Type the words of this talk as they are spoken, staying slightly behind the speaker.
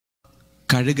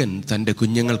കഴുകൻ തൻ്റെ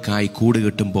കുഞ്ഞുങ്ങൾക്കായി കൂട്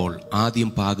കെട്ടുമ്പോൾ ആദ്യം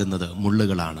പാകുന്നത്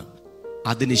മുള്ളുകളാണ്.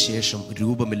 അതിനുശേഷം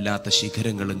രൂപമില്ലാത്ത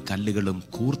ശിഖരങ്ങളും കല്ലുകളും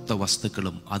കൂർത്ത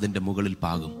വസ്തുക്കളും അതിൻ്റെ മുകളിൽ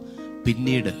പാകും.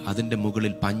 പിന്നീട് അതിൻ്റെ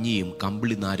മുകളിൽ പഞ്ഞിയും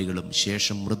കമ്പിളിനാരുകളും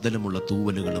ശേഷം മൃദുലമുള്ള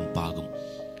തൂവലുകളും പാകും.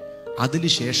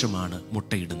 അതിനുശേഷമാണ്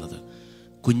മുട്ടയിടുന്നത്.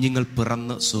 കുഞ്ഞുങ്ങൾ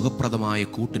പിറന്ന് സുഖപ്രദമായ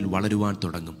കൂട്ടിൽ വളരുവാൻ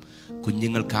തുടങ്ങും.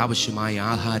 കുഞ്ഞുങ്ങൾക്കാവശ്യമായ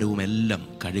ആഹാരവും എല്ലാം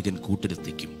കഴുകൻ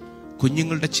കൂട്ടിലെത്തിക്കും.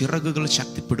 കുഞ്ഞുങ്ങളുടെ ചിറകുകൾ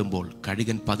ശക്തിപ്പെടുമ്പോൾ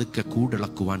കഴുകൻ പതുക്കെ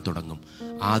കൂടിളക്കുവാൻ തുടങ്ങും.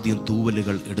 ആദ്യം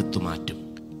തൂവലുകൾ എടുത്തു മാറ്റും.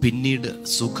 പിന്നീട്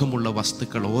സുഖമുള്ള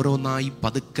വസ്തുക്കൾ ഓരോന്നായി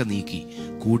പതുക്കെ നീക്കി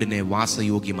കൂടിനെ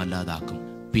വാസയോഗ്യമല്ലാതാക്കും.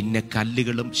 പിന്നെ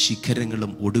കല്ലുകളും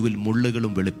ശിഖരങ്ങളും ഒടുവിൽ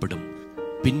മുള്ളുകളും വെളിപ്പെടും.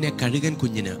 പിന്നെ കഴുകൻ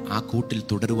കുഞ്ഞിന് ആ കൂട്ടിൽ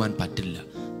തുടരുവാൻ പറ്റില്ല.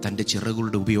 തൻ്റെ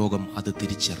ചിറകുകളുടെ ഉപയോഗം അത്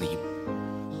തിരിച്ചറിയും.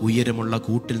 ഉയരമുള്ള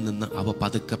കൂട്ടിൽ നിന്ന് അവ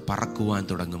പതുക്കെ പറക്കുവാൻ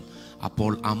തുടങ്ങും.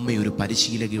 അപ്പോൾ അമ്മ ഒരു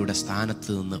പരിശീലകയുടെ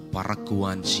സ്ഥാനത്ത് നിന്ന്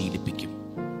പറക്കുവാൻ ശീലിപ്പിക്കും.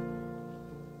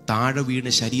 താഴെ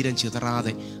വീണ് ശരീരം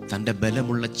ചിതറാതെ തൻ്റെ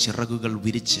ബലമുള്ള ചിറകുകൾ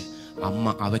വിരിച്ച്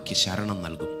അമ്മ അവയ്ക്ക് ശരണം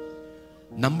നൽകും.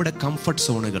 നമ്മുടെ കംഫർട്ട്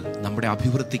സോണുകൾ നമ്മുടെ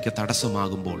അഭിവൃദ്ധിക്ക്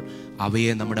തടസ്സമാകുമ്പോൾ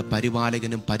അവയെ നമ്മുടെ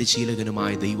പരിപാലകനും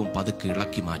പരിശീലകനുമായ ദൈവം പതുക്കെ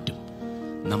ഇളക്കി മാറ്റും.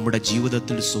 നമ്മുടെ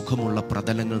ജീവിതത്തിൽ സുഖമുള്ള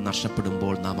പ്രതലങ്ങൾ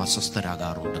നഷ്ടപ്പെടുമ്പോൾ നാം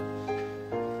അസ്വസ്ഥരാകാറുണ്ട്.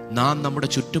 നാം നമ്മുടെ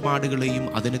ചുറ്റുപാടുകളെയും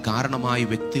അതിന് കാരണമായ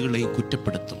വ്യക്തികളെയും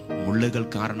കുറ്റപ്പെടുത്തും. മുള്ളുകൾ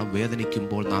കാരണം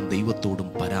വേദനിക്കുമ്പോൾ നാം ദൈവത്തോടും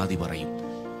പരാതി പറയും.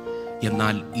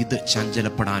 എന്നാൽ ഇത്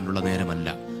ചഞ്ചലപ്പെടാനുള്ള നേരമല്ല,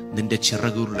 നിന്റെ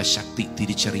ചിറകുകളുടെ ശക്തി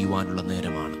തിരിച്ചറിയുവാനുള്ള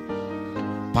നേരമാണ്.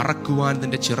 പറക്കുവാൻ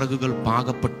നിന്റെ ചിറകുകൾ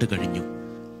പാകപ്പെട്ട് കഴിഞ്ഞു.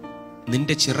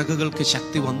 നിന്റെ ചിറകുകൾക്ക്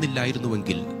ശക്തി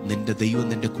വന്നില്ലായിരുന്നുവെങ്കിൽ നിന്റെ ദൈവം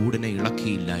നിന്റെ കൂടിനെ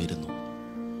ഇളക്കിയില്ലായിരുന്നു.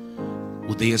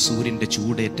 ഉദയസൂര്യന്റെ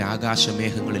ചൂടേറ്റ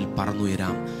ആകാശമേഘങ്ങളിൽ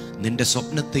പറന്നുയരാം. നിന്റെ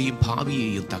സ്വപ്നത്തെയും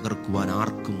ഭാവിയെയും തകർക്കുവാൻ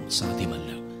ആർക്കും സാധ്യമല്ല.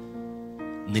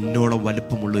 നിന്നോളം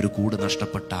വലുപ്പമുള്ളൊരു കൂട്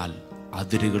നഷ്ടപ്പെട്ടാൽ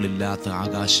അതിരുകളില്ലാത്ത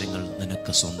ആകാശങ്ങൾ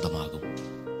നിനക്ക് സ്വന്തമാകും.